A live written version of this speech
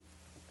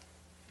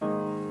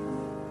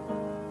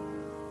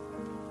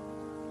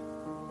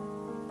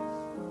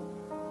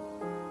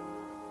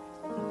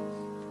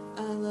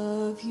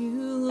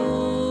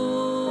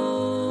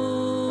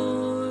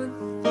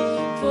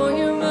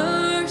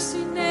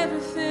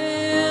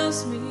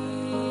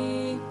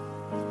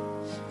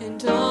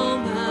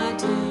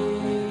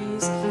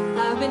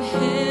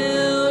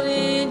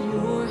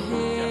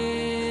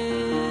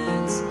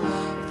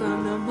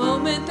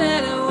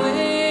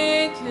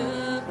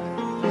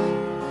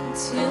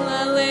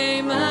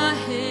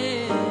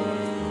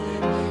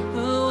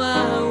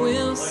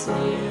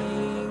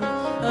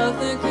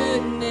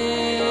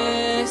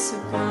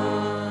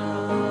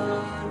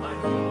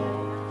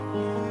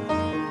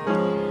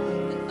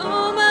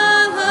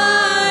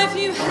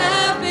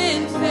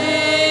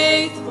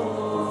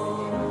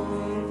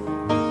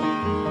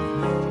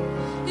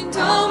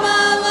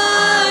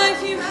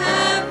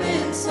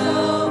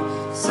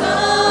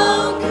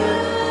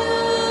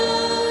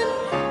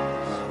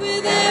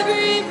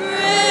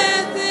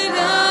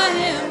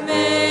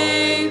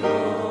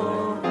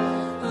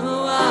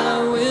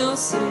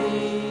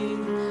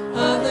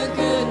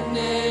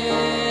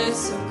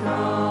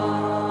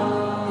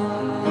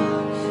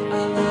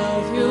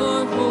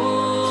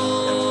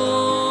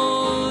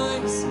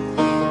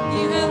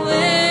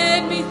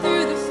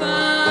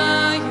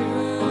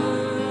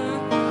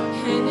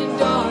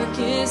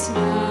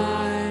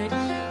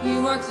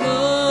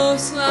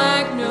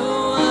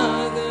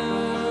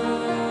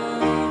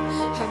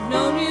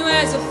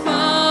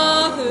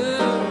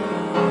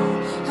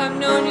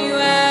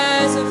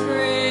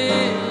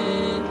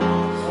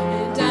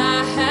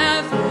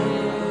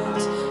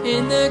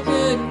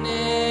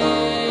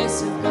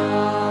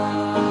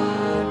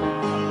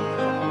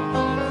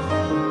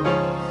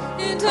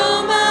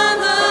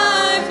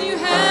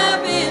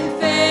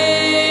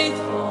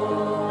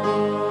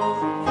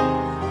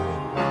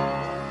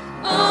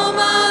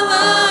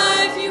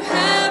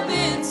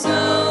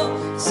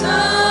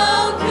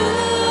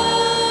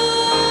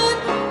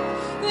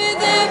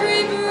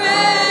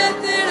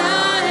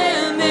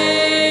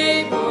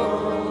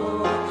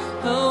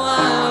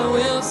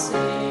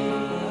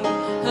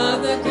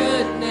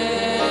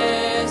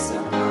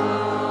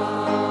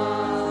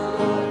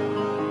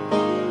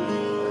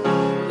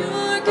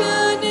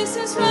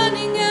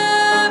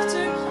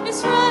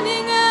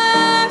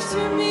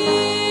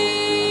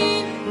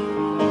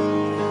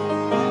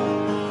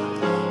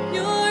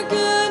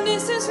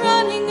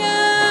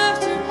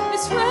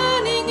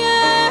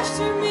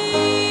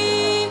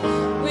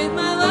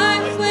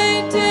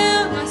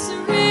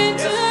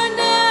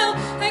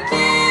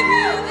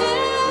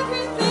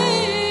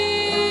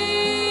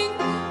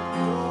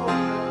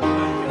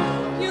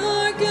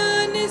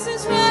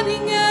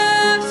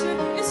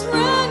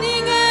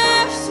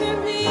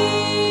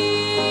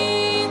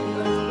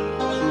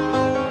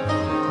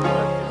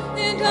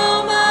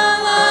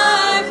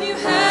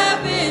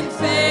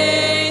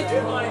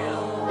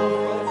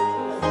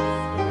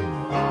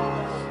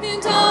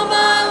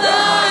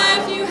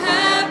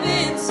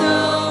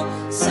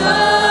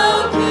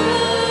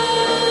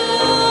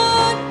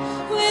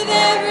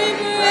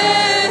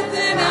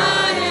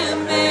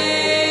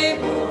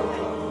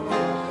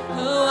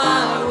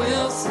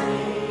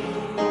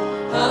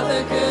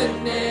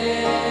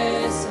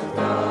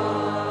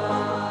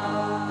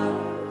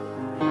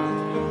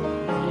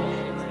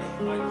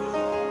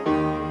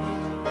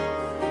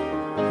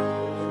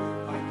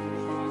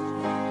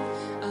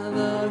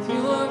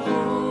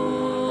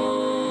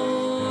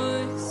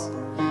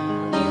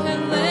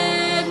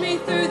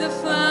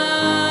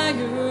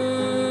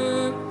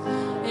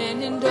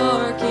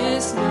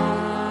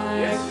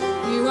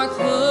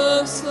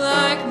close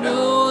like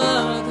no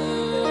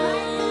other.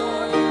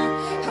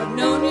 I've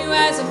known you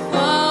as a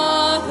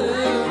father.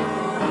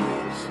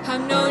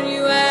 I've known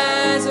you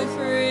as a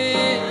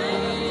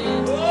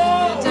friend.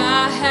 And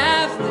I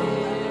have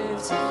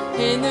lived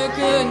in the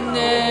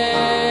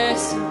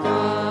goodness of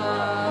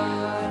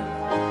God.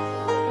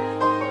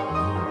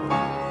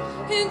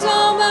 And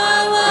all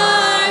my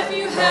life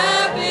you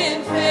have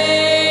been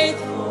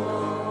faithful.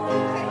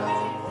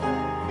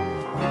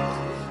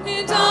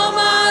 And all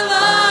my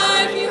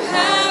life you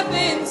have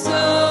been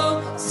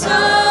so, so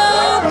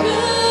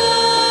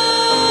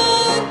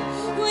good.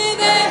 With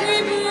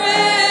every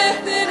breath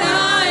that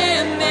I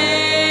am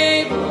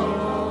able,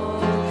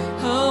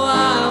 oh,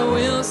 I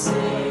will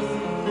sing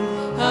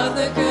of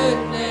the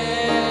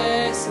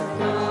goodness of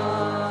God.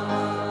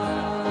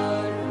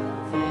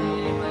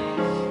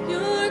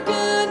 Your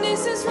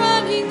goodness is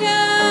running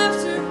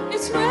after,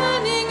 it's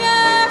running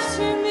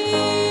after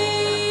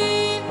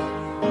me.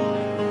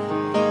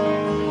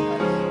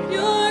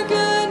 Your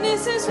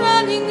goodness is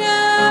running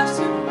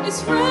after,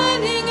 it's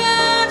running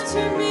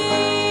after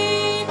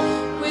me.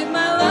 With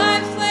my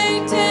life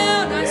laid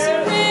down, I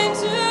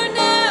surrender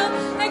now.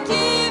 I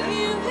give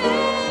you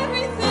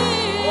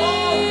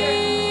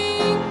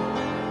everything.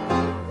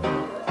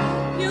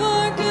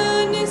 Your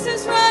goodness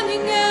is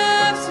running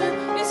after,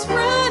 it's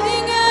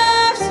running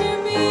after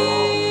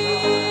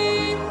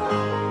me.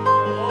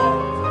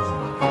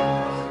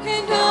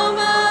 And all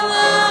my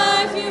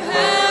life you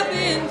have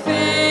been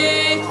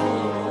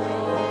faithful.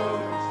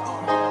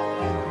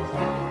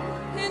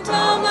 And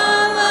all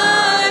my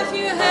life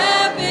you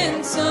have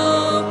been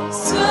so,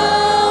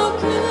 so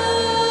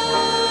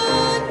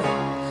good.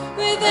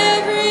 With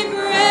every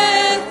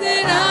breath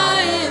that I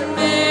am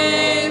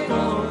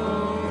able,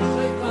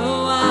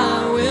 oh, I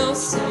will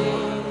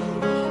sing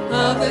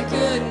of the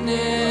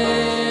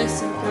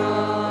goodness of God.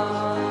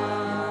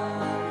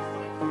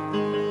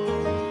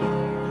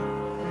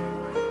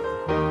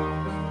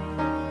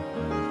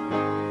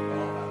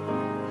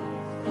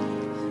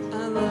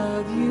 I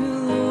love you,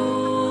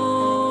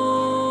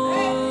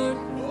 Lord,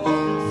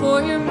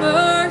 for your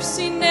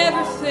mercy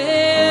never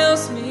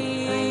fails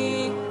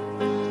me.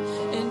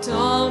 And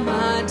all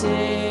my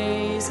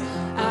days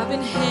I've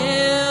been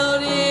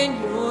held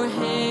in your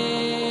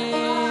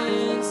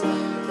hands.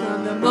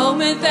 From the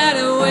moment that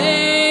I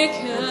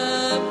wake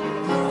up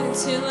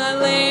until I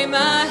lay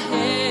my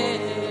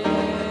head,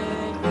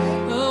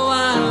 oh,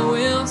 I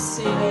will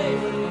sing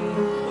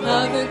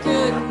of the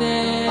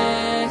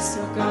goodness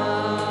of God.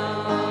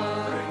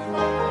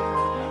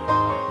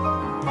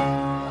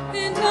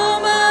 And all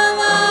my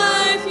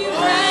life you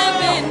have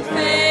been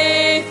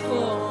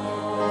faithful.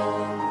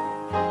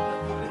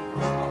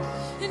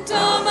 And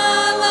all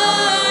my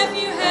life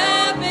you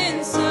have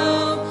been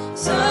so,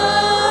 so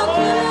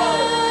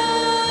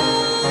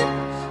good.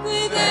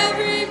 With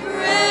every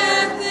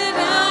breath that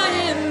I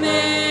am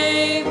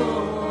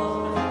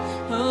able,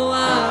 oh,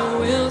 I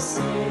will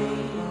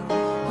sing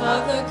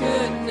of the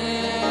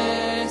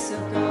goodness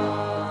of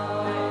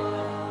God.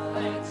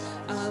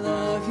 I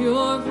love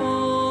your voice.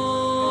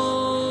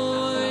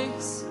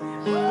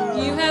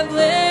 You have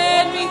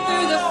led me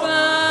through the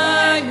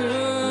fire,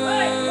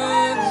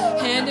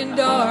 and in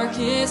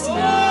darkest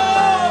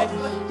night,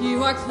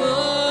 you are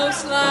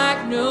close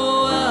like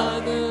no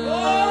other.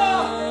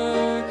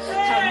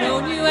 I've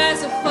known you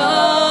as a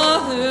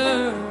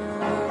father.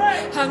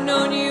 I've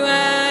known you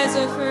as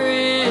a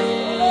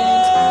friend.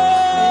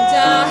 And I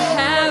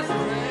have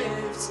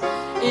lived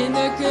in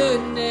the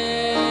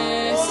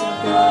goodness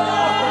of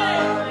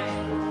God.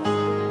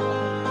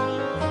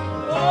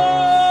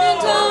 And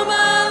all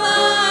my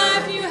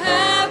life you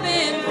have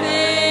been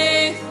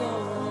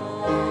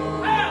faithful.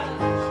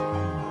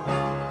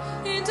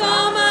 And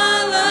all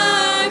my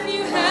life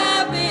you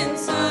have been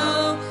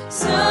so,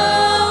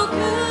 so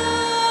good.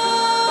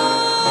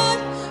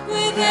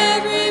 With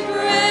every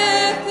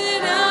breath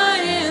that I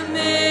am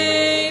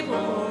able,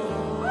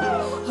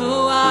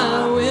 oh,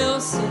 I will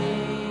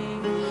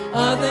sing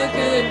of the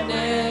goodness